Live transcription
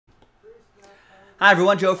Hi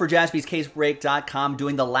everyone, Joe for jaspyscasebreak.com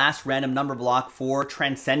doing the last random number block for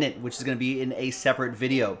Transcendent, which is going to be in a separate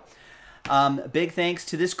video. Big thanks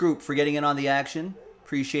to this group for getting in on the action.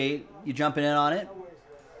 Appreciate you jumping in on it.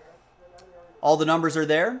 All the numbers are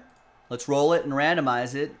there. Let's roll it and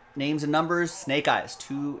randomize it. Names and numbers, snake eyes,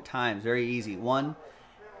 2 times. Very easy. 1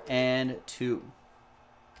 and 2.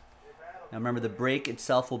 Now remember, the break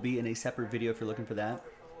itself will be in a separate video if you're looking for that.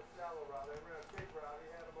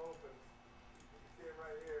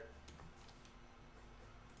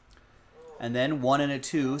 And then 1 and a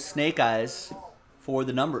 2, snake eyes for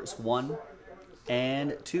the numbers, 1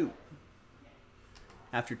 and 2.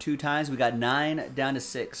 After 2 times, we got 9 down to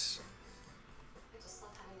 6. I just love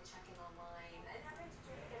having to check in online and having to do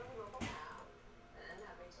it again on the mobile app and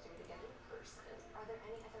having to do it again in person. Are there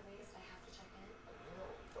any other ways that I have to check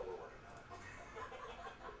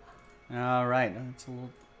in? All right, that's a little.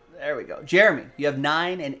 There we go. Jeremy, you have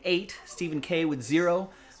 9 and 8. Stephen K with 0.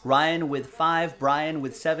 Ryan with 5, Brian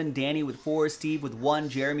with 7, Danny with 4, Steve with 1,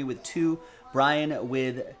 Jeremy with 2, Brian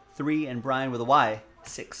with 3, and Brian with a Y,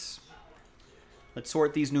 6. Let's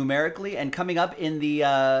sort these numerically, and coming up in the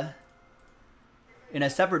in a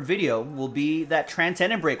separate video will be that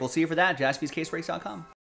Transcendent break. We'll see you for that, jaspyscasebreaks.com.